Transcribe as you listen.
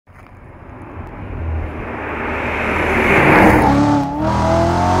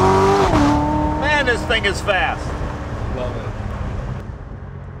thing is fast. Love it.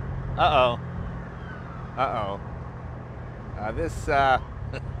 Uh-oh. Uh-oh.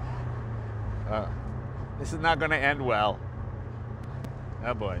 This is not going to end well.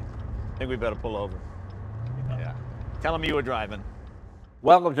 Oh boy. I think we better pull over. Yeah. Tell him you were driving.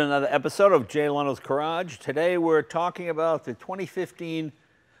 Welcome to another episode of Jay Leno's Garage. Today we're talking about the 2015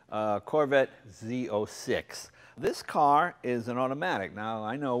 Corvette Z06. This car is an automatic. Now,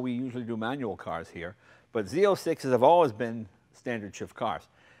 I know we usually do manual cars here, but Z06s have always been standard shift cars.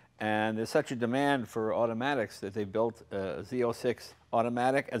 And there's such a demand for automatics that they built a Z06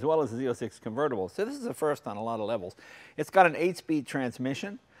 automatic as well as a Z06 convertible. So this is a first on a lot of levels. It's got an 8-speed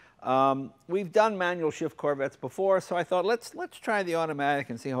transmission. We've done manual shift Corvettes before, so I thought let's try the automatic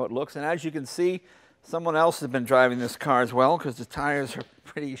and see how it looks. And as you can see, someone else has been driving this car as well because the tires are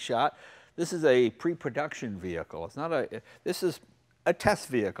pretty shot. This is a pre-production vehicle. It's not this is a test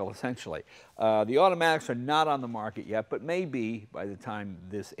vehicle, essentially. The automatics are not on the market yet, but may be by the time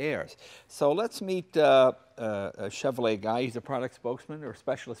this airs. So let's meet a Chevrolet guy. He's a product spokesman or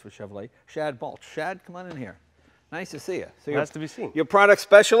specialist for Chevrolet, Shad Balch. Shad, come on in here. Nice to see you. So Nice to be seen. You're a product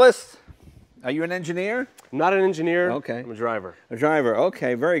specialist? Are you an engineer? Not an engineer. Okay. I'm a driver. A driver.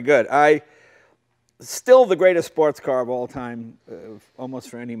 Okay, very good. Still the greatest sports car of all time, almost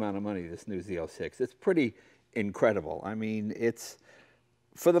for any amount of money, this new Z06. It's pretty incredible. I mean, it's,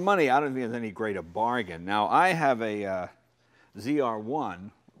 for the money, I don't think it's any greater bargain. Now, I have a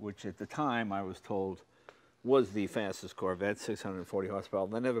ZR1, which at the time I was told was the fastest Corvette, 640 horsepower.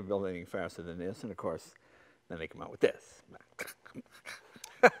 They never built anything faster than this, and of course, then they come out with this.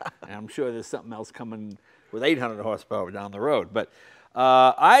 And I'm sure there's something else coming with 800 horsepower down the road. But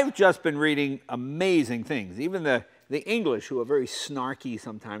I've just been reading amazing things. Even the English, who are very snarky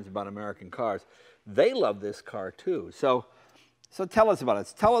sometimes about American cars, they love this car too. So tell us about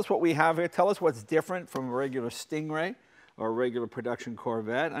it. Tell us what we have here. Tell us what's different from a regular Stingray or a regular production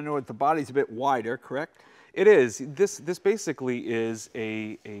Corvette. I know the body's a bit wider, correct? It is. This basically is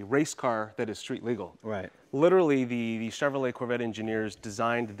a race car that is street legal. Right. Literally, the Chevrolet Corvette engineers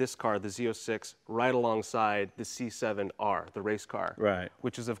designed this car, the Z06, right alongside the C7R, the race car. Right.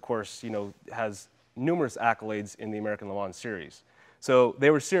 Which is, of course, has numerous accolades in the American Le Mans series. So they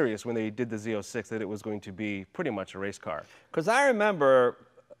were serious when they did the Z06 that it was going to be pretty much a race car. Because I remember,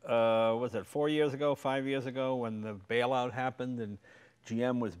 was it 4 years ago, 5 years ago, when the bailout happened and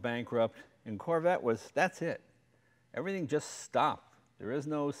GM was bankrupt, and Corvette that's it. Everything just stopped. There is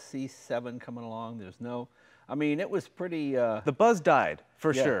no C7 coming along. There's no, I mean, it was pretty... the buzz died,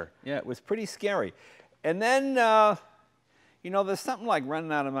 for sure. Yeah, it was pretty scary. And then, there's something like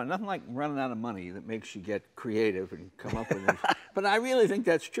running out of money, nothing like running out of money that makes you get creative and come up with it. But I really think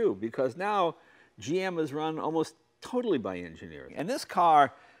that's true, because now GM is run almost totally by engineers. And this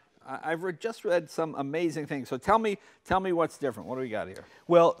car, I've just read some amazing things. So tell me what's different. What do we got here?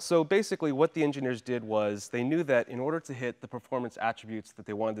 Well, so basically what the engineers did was they knew that in order to hit the performance attributes that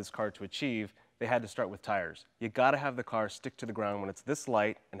they wanted this car to achieve, they had to start with tires. You got to have the car stick to the ground when it's this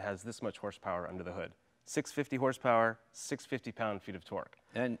light and has this much horsepower under the hood. 650 horsepower, 650 pound-feet of torque.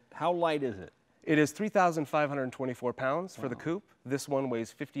 And how light is it? It is 3,524 pounds for the coupe. This one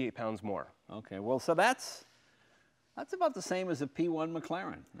weighs 58 pounds more. Okay, well, so that's about the same as a P1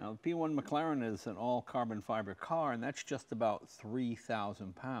 McLaren. Now, the P1 McLaren is an all-carbon fiber car, and that's just about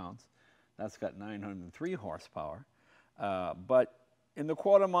 3,000 pounds. That's got 903 horsepower. But in the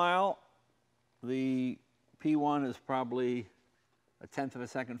quarter mile, the P1 is probably a tenth of a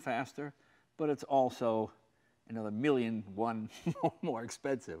second faster, but it's also another $1,000,001 more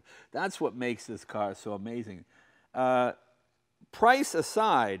expensive. That's what makes this car so amazing. Price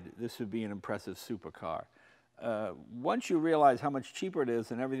aside, this would be an impressive supercar. Once you realize how much cheaper it is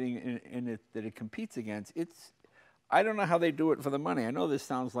and everything in it that it competes against, I don't know how they do it for the money. I know this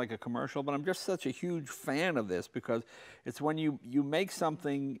sounds like a commercial, but I'm just such a huge fan of this, because it's when you make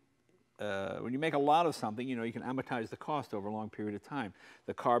something, when you make a lot of something, you can amortize the cost over a long period of time.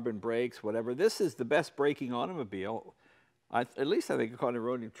 The carbon brakes, whatever. This is the best braking automobile, at least I think, according to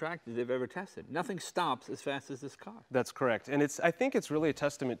Road and Track, that they've ever tested. Nothing stops as fast as this car. That's correct. And I think it's really a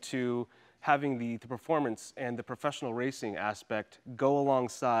testament to having the performance and the professional racing aspect go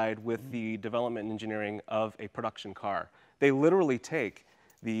alongside with the development and engineering of a production car. They literally take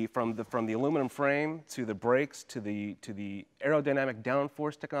from the aluminum frame to the brakes to the aerodynamic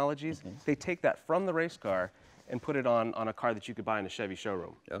downforce technologies. They take that from the race car and put it on a car that you could buy in a Chevy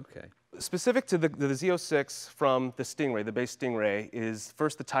showroom. Okay. Specific to the Z06 from the Stingray, the base Stingray, is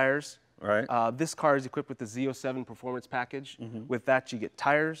first the tires. Right. This car is equipped with the Z07 performance package. With that, you get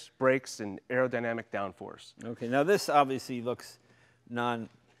tires, brakes, and aerodynamic downforce. Okay. Now this obviously looks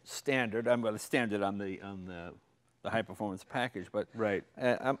standard. I'm going to standard on the high performance package, but Right.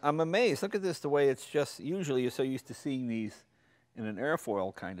 I'm amazed. Look at this, the way it's just, usually you're so used to seeing these in an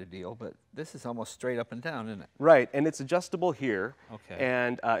airfoil kind of deal, but this is almost straight up and down, isn't it? Right, and it's adjustable here. Okay.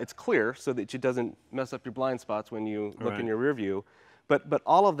 And it's clear so that it doesn't mess up your blind spots when you look Right. in your rear view. But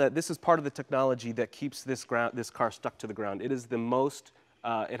all of that, this is part of the technology that keeps this car stuck to the ground. It is the most,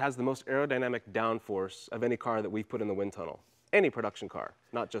 it has the most aerodynamic downforce of any car that we've put in the wind tunnel. Any production car,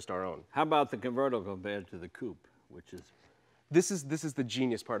 not just our own. How about the convertible compared to the coupe, which is? This is the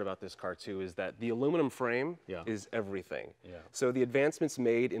genius part about this car too, is that the aluminum frame Yeah. is everything. Yeah. So the advancements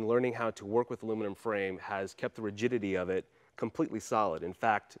made in learning how to work with aluminum frame has kept the rigidity of it completely solid. In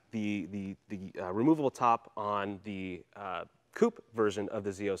fact, the removable top on the coupe version of the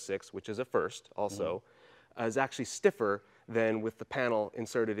Z06, which is a first also, is actually stiffer than with the panel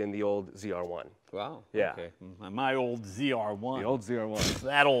inserted in the old ZR1. Wow. Yeah. Okay. My old ZR1. The old ZR1.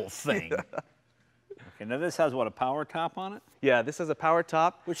 That old thing. Okay, now this has what, a power top on it? Yeah, this has a power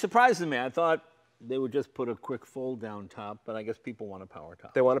top. Which surprises me. I thought they would just put a quick fold down top, but I guess people want a power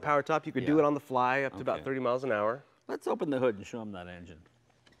top. They want a power top. You could do Yeah. it on the fly up to about Okay. 30 miles an hour. Let's open the hood and show them that engine.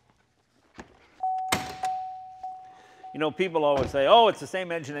 You know, people always say, oh, it's the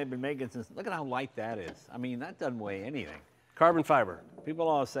same engine they've been making since, look at how light that is. I mean, that doesn't weigh anything. Carbon fiber. People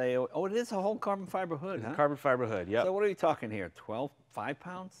always say, oh, it is a whole carbon fiber hood, huh? Carbon fiber hood, yep. So what are we talking here, 5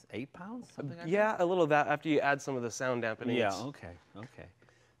 pounds, 8 pounds, something like that? Yeah, a little of that after you add some of the sound dampening. Yeah, okay.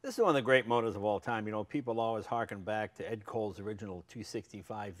 This is one of the great motors of all time. You know, people always harken back to Ed Cole's original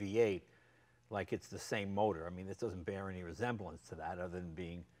 265 V8 like it's the same motor. I mean, this doesn't bear any resemblance to that other than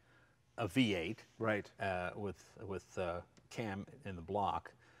being a V8 Right. with cam in the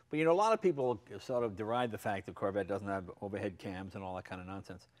block. But you know, a lot of people sort of deride the fact that Corvette doesn't have overhead cams and all that kind of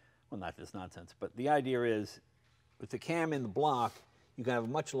nonsense. Well, not this nonsense, but the idea is with the cam in the block, you can have a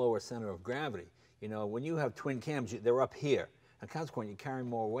much lower center of gravity. You know, when you have twin cams, they're up here. And consequently, you carry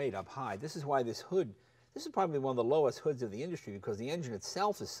more weight up high. This is why this hood, this is probably one of the lowest hoods of the industry because the engine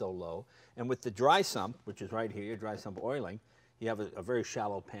itself is so low. And with the dry sump, which is right here, your dry sump oiling, you have a very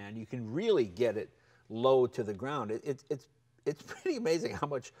shallow pan. You can really get it low to the ground. It's pretty amazing how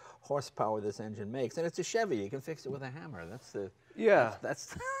much horsepower this engine makes. And it's a Chevy. You can fix it with a hammer. That's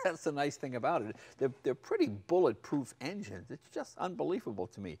the nice thing about it. They're pretty bulletproof engines. It's just unbelievable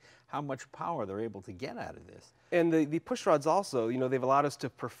to me how much power they're able to get out of this. And the push rods also, you know, they've allowed us to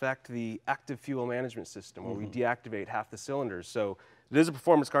perfect the active fuel management system where we deactivate half the cylinders. So it is a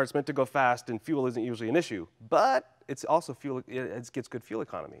performance car. It's meant to go fast, and fuel isn't usually an issue. But it's also fuel. It gets good fuel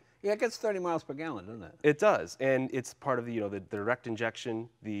economy. Yeah, it gets 30 miles per gallon, doesn't it? It does, and it's part of the, you know, the direct injection,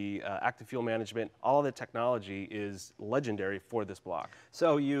 the active fuel management. All the technology is legendary for this block.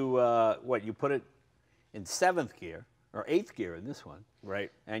 So you you put it in 7th gear or 8th gear in this one.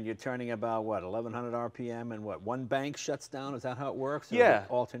 Right. And you're turning about, what, 1,100 RPM, and what, one bank shuts down? Is that how it works? Or Yeah. does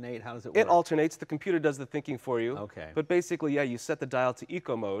it alternate? How does it work? It alternates. The computer does the thinking for you. Okay. But basically, yeah, you set the dial to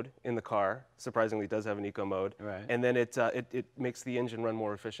eco mode in the car. Surprisingly, it does have an eco mode. Right. And then it makes the engine run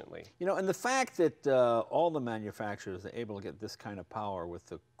more efficiently. You know, and the fact that all the manufacturers are able to get this kind of power with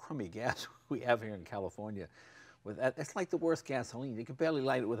the crummy gas we have here in California, it's like the worst gasoline. You can barely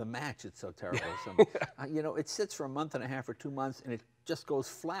light it with a match. It's so terrible. You know, it sits for a month and a half or 2 months, and it just goes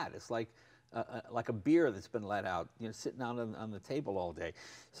flat. It's like a beer that's been let out, you know, sitting out on the table all day.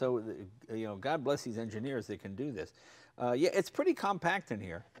 So, you know, God bless these engineers that can do this. Yeah, it's pretty compact in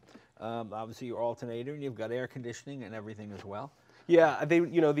here. Obviously, your alternator, and you've got air conditioning and everything as well. Yeah,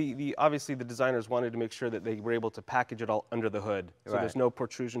 you know, obviously the designers wanted to make sure that they were able to package it all under the hood. So there's no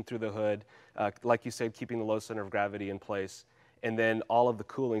protrusion through the hood. Like you said, keeping the low center of gravity in place. And then all of the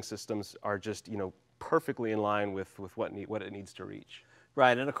cooling systems are just, you know, perfectly in line with what it needs to reach.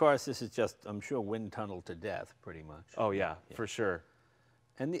 Right, and of course this is just, I'm sure, wind tunnel to death, pretty much. Oh yeah, for sure.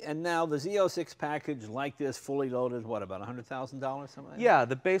 And now the Z06 package like this, fully loaded, what, about $100,000, something like that? Yeah,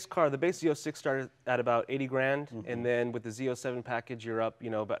 the base Z06 started at about 80 grand, and then with the Z07 package, you're up,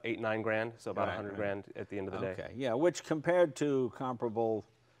 you know, about 8-9 grand, so about 100 grand at the end of the day. Okay, yeah, which compared to comparable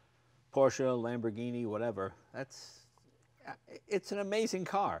Porsche, Lamborghini, whatever, it's an amazing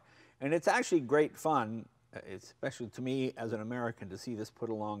car. And it's actually great fun, especially to me as an American, to see this put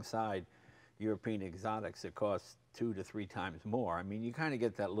alongside European exotics that cost 2 to 3 times more. I mean, you kind of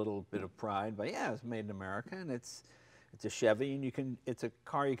get that little bit of pride, but yeah, it's made in America, and it's a Chevy, and it's a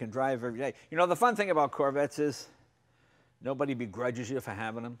car you can drive every day. You know, the fun thing about Corvettes is nobody begrudges you for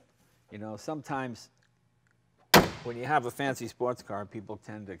having them. You know, sometimes when you have a fancy sports car, people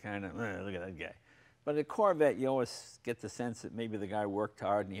tend to kind of, look at that guy. But a Corvette, you always get the sense that maybe the guy worked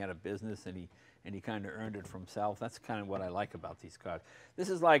hard and he had a business and he kind of earned it for himself. That's kind of what I like about these cars. This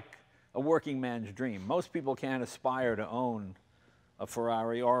is like a working man's dream. Most people can't aspire to own a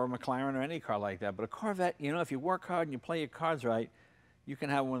Ferrari or a McLaren or any car like that. But a Corvette, you know, if you work hard and you play your cards right, you can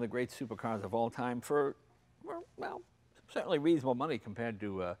have one of the great supercars of all time for, well, certainly reasonable money compared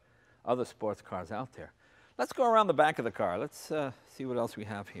to other sports cars out there. Let's go around the back of the car. Let's see what else we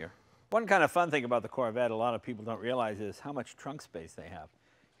have here. One kind of fun thing about the Corvette a lot of people don't realize is how much trunk space they have.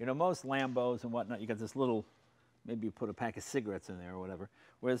 You know, most Lambos and whatnot, you got this little, maybe you put a pack of cigarettes in there or whatever,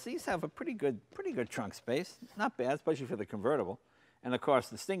 whereas these have a pretty good trunk space. Not bad, especially for the convertible. And of course,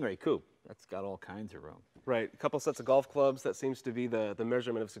 the Stingray Coupe, that's got all kinds of room. Right, a couple sets of golf clubs, that seems to be the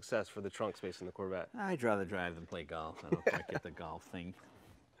measurement of success for the trunk space in the Corvette. I'd rather drive than play golf. I don't quite get the golf thing.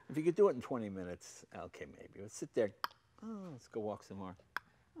 If you could do it in 20 minutes, okay, maybe. Let's sit there, oh, let's go walk some more.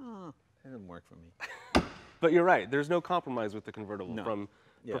 Oh, that didn't work for me. But you're right, there's no compromise with the convertible, No. from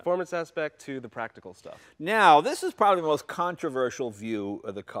Yeah. performance aspect to the practical stuff. Now, this is probably the most controversial view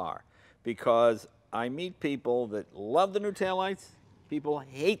of the car because I meet people that love the new taillights, people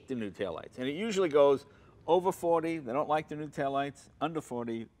hate the new taillights. And it usually goes over 40, they don't like the new taillights, under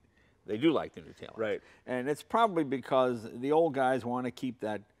 40, they do like the new taillights. Right. And it's probably because the old guys want to keep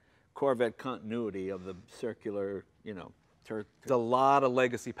that Corvette continuity of the circular, you know, There's a lot of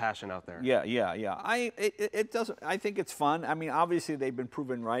legacy passion out there. yeah. It doesn't. I think it's fun. I mean, obviously they've been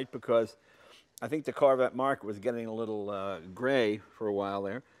proven right because I think the Corvette market was getting a little gray for a while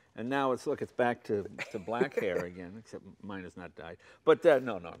there, and now it's back to black hair again. Except mine has not died. But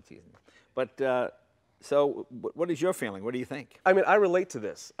no, I'm teasing. But so, what is your feeling? What do you think? I mean, I relate to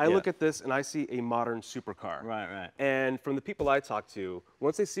this. I Yeah. look at this and I see a modern supercar. Right. And from the people I talk to,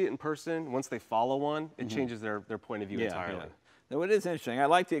 once they see it in person, once they follow one, it changes their point of view entirely. Yeah. Now, it is interesting. I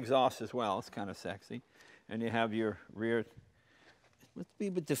like the exhaust as well. It's kind of sexy, and you have your rear. Must be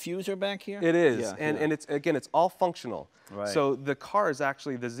a diffuser back here. It is, Yeah, and it's again, it's all functional. Right. So the car is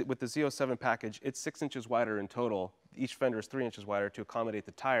actually with the Z07 package, it's 6 inches wider in total. Each fender is 3 inches wider to accommodate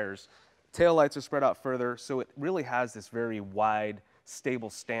the tires. Tail lights are spread out further, so it really has this very wide, stable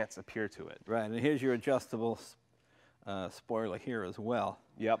stance appear to it. Right, and here's your adjustable spoiler here as well.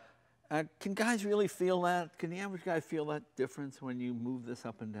 Yep. Can guys really feel that? Can the average guy feel that difference when you move this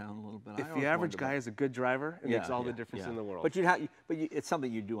up and down a little bit? If the average guy is a good driver, it makes all the difference in the world. But it's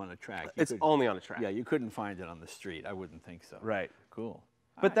something you do on a track. It's only on a track. Yeah, you couldn't find it on the street. I wouldn't think so. Right. Cool.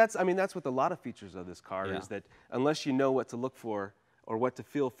 But that's with a lot of features of this car is that unless you know what to look for or what to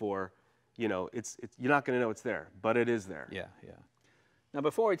feel for, you know, you're not going to know it's there, but it is there. Yeah. Now,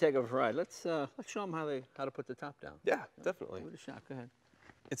 before we take a ride, let's show them how to put the top down. Yeah, definitely. Give it a shot. Go ahead.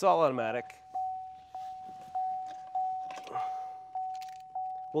 It's all automatic.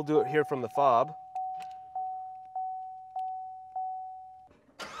 We'll do it here from the fob.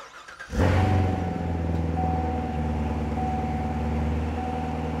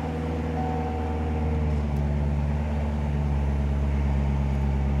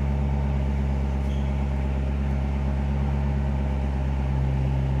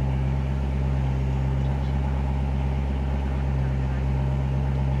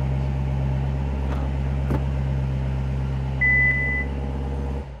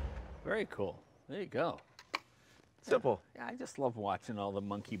 Very cool. There you go. Simple. Yeah, I just love watching all the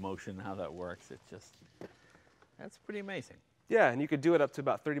monkey motion, how that works. That's pretty amazing. Yeah, and you could do it up to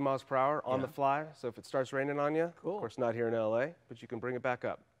about 30 miles per hour on the fly. So if it starts raining on you, Cool. of course not here in LA, but you can bring it back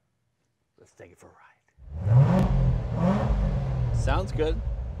up. Let's take it for a ride. Sounds good.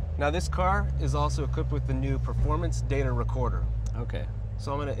 Now this car is also equipped with the new performance data recorder. Okay.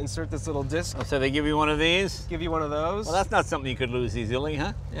 So I'm going to insert this little disc, Oh, so they give you one of these? give you one of those. Well, that's not something you could lose easily,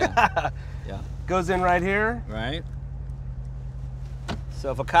 huh? Yeah. Yeah. Goes in right here. Right. So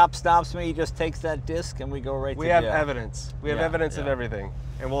if a cop stops me, he just takes that disc and we go right We to have jail. evidence. We have Yeah, evidence of yeah. everything.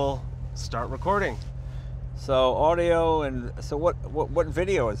 And we'll start recording. So audio and so what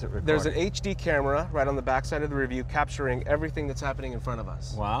video is it recording? There's an HD camera right on the back side of the review capturing everything that's happening in front of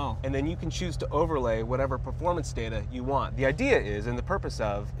us. Wow. And then you can choose to overlay whatever performance data you want. The idea is, and the purpose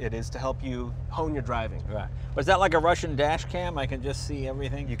of it is to help you hone your driving. Right. Was that like a Russian dash cam? I can just see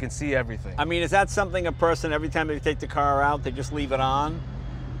everything? You can see everything. I mean, is that something a person, every time they take the car out, they just leave it on?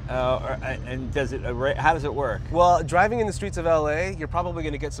 And does it, how does it work? Well, driving in the streets of LA, you're probably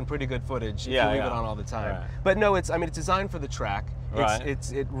going to get some pretty good footage if Yeah, you leave yeah. it on all the time. Right. But no, it's designed for the track. Right.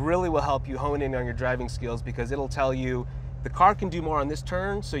 It really will help you hone in on your driving skills because it'll tell you the car can do more on this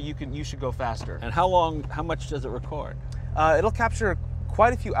turn, so you should go faster. And how much does it record? It'll capture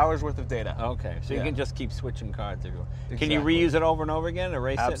quite a few hours worth of data. Okay, so you Yeah. can just keep switching cards if you want. Can you Exactly. reuse it over and over again,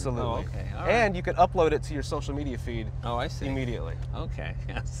 erase Absolutely. it? Oh, okay. All right. And you can upload it to your social media feed Oh, I see. immediately. Okay,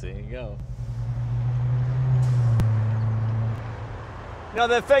 yes, there you go. You know,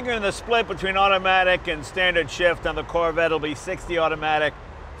 they're figuring the split between automatic and standard shift on the Corvette will be 60 automatic,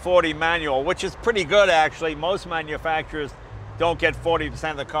 40 manual, which is pretty good actually. Most manufacturers don't get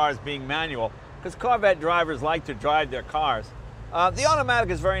 40% of the cars being manual because Corvette drivers like to drive their cars. The automatic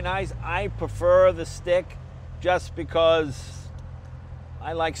is very nice. I prefer the stick just because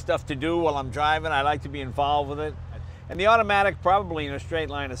I like stuff to do while I'm driving. I like to be involved with it. And the automatic probably in a straight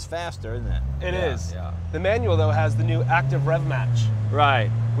line is faster, isn't it? It is. Yeah. The manual, though, has the new active rev match, Right.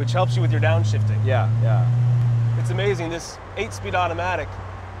 which helps you with your downshifting. Yeah, yeah. It's amazing. This 8-speed automatic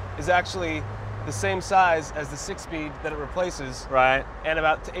is actually the same size as the 6-speed that it replaces, Right. and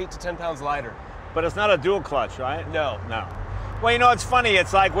about 8 to 10 pounds lighter. But it's not a dual clutch, right? No. No. Well, you know, it's funny.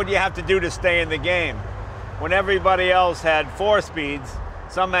 It's like what you have to do to stay in the game. When everybody else had 4 speeds,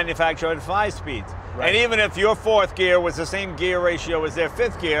 some manufacturer had 5 speeds. Right. And even if your 4th gear was the same gear ratio as their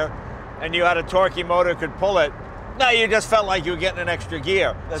 5th gear, and you had a torquey motor could pull it, no, you just felt like you were getting an extra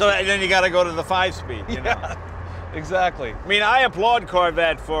gear. That's So right. and then you got to go to the 5-speed. You know? Yeah, exactly. I mean, I applaud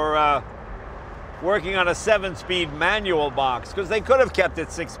Corvette for working on a 7-speed manual box because they could have kept it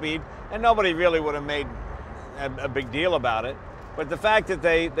 6-speed and nobody really would have made a big deal about it. But the fact that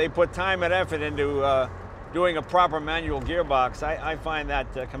they put time and effort into doing a proper manual gearbox, I find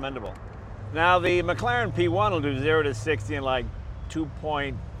that commendable. Now the McLaren P1 will do 0 to 60 in like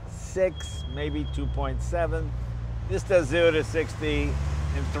 2.6, maybe 2.7. This does 0 to 60 in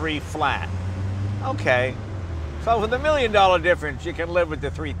 3 flat. Okay. So with $1 million difference, you can live with the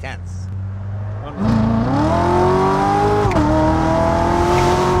 3/10.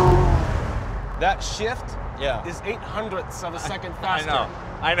 That shift Yeah. is 800ths of a second faster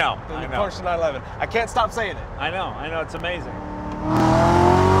I know. than the Porsche 911. I can't stop saying it. I know, it's amazing.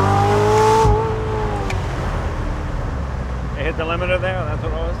 You hit the limiter there, that's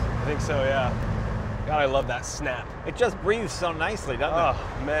what it was? I think so, yeah. God, I love that snap. It just breathes so nicely, doesn't Oh,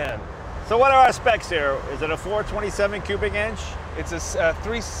 it? man. So what are our specs here? Is it a 427 cubic inch? It's a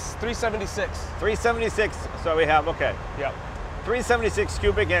 376. 376, so we have, okay. Yep. 376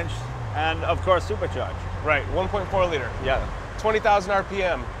 cubic inch, and of course supercharged. Right, 1.4 liter. Yeah. 20,000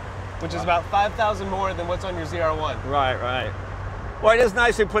 RPM, which is about 5,000 more than what's on your ZR1. Right. Well, it is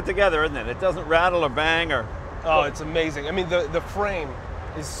nicely put together, isn't it? It doesn't rattle or bang or... Oh, it's amazing. I mean, the frame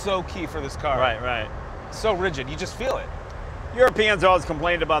is so key for this car. Right. So rigid, you just feel it. Europeans always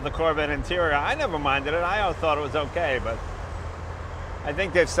complained about the Corvette interior. I never minded it. I always thought it was okay, but I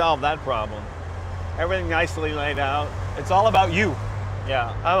think they've solved that problem. Everything nicely laid out. It's all about you.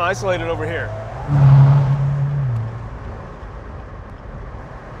 Yeah. I'm isolated over here.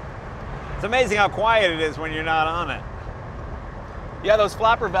 It's amazing how quiet it is when you're not on it. Yeah, those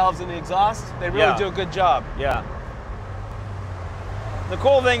flapper valves in the exhaust, they really Yeah. do a good job. Yeah. The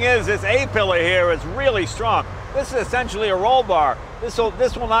cool thing is this A-pillar here is really strong. This is essentially a roll bar. This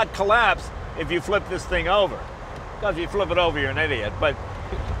will not collapse if you flip this thing over. Because if you flip it over, you're an idiot. But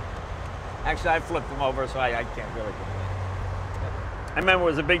actually, I flipped them over, so I can't really complain. I remember it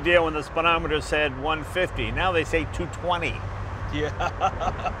was a big deal when the speedometer said 150. Now they say 220.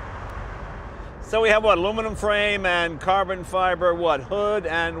 Yeah. So we have what? Aluminum frame and carbon fiber, what? Hood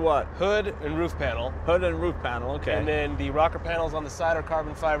and what? Hood and roof panel. Hood and roof panel, okay. And then the rocker panels on the side are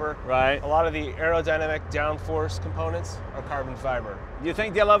carbon fiber. Right. A lot of the aerodynamic downforce components are carbon fiber. Do you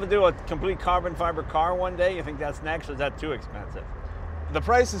think they'll ever do a complete carbon fiber car one day? You think that's next, or is that too expensive? The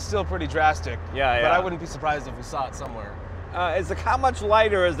price is still pretty drastic. Yeah. But I wouldn't be surprised if we saw it somewhere. How much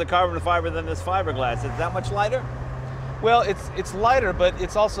lighter is the carbon fiber than this fiberglass? Is it that much lighter? Well, it's lighter, but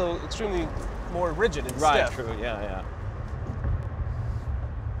it's also extremely more rigid and Right, stiff. true, yeah.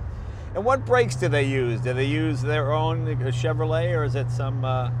 And what brakes do they use? Do they use their own Chevrolet, or is it some...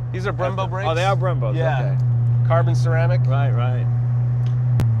 These are Brembo brakes. Oh, they are Brembos, Yeah. okay. Carbon ceramic. Right.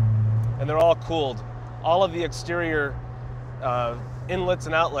 And they're all cooled. All of the exterior inlets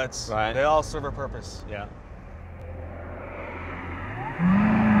and outlets, Right. they all serve a purpose. Yeah.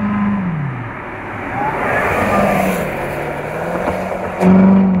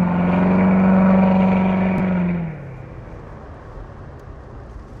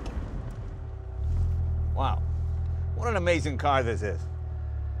 Wow. What an amazing car this is.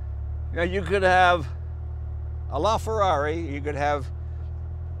 You know, you could have a LaFerrari, you could have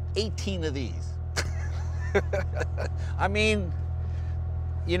 18 of these. I mean,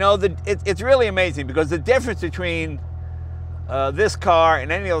 you know, it's really amazing because the difference between this car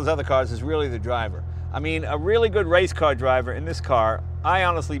and any of those other cars is really the driver. I mean, a really good race car driver in this car, I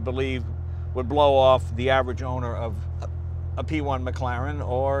honestly believe, would blow off the average owner of a P1 McLaren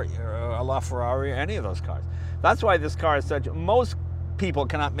or a LaFerrari or any of those cars. That's why this car is such, most people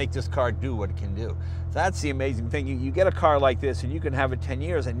cannot make this car do what it can do. That's the amazing thing. You get a car like this and you can have it 10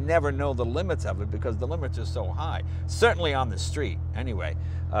 years and never know the limits of it because the limits are so high. Certainly on the street, anyway.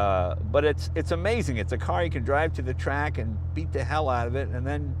 But it's amazing. It's a car you can drive to the track and beat the hell out of it and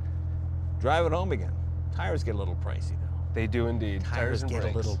then drive it home again. Tires get a little pricey though. They do indeed. Tires and get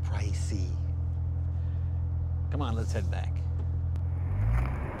brakes. a little pricey. Come on, let's head back.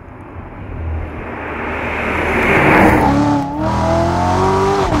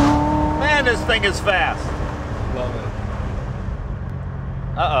 Man, this thing is fast. Love it.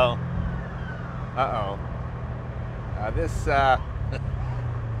 Uh-oh. Uh-oh.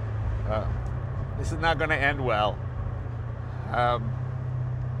 This is not going to end well.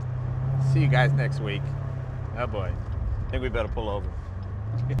 See you guys next week. Oh boy. I think we better pull over.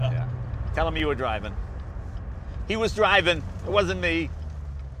 Yeah. Tell him you were driving. He was driving. It wasn't me.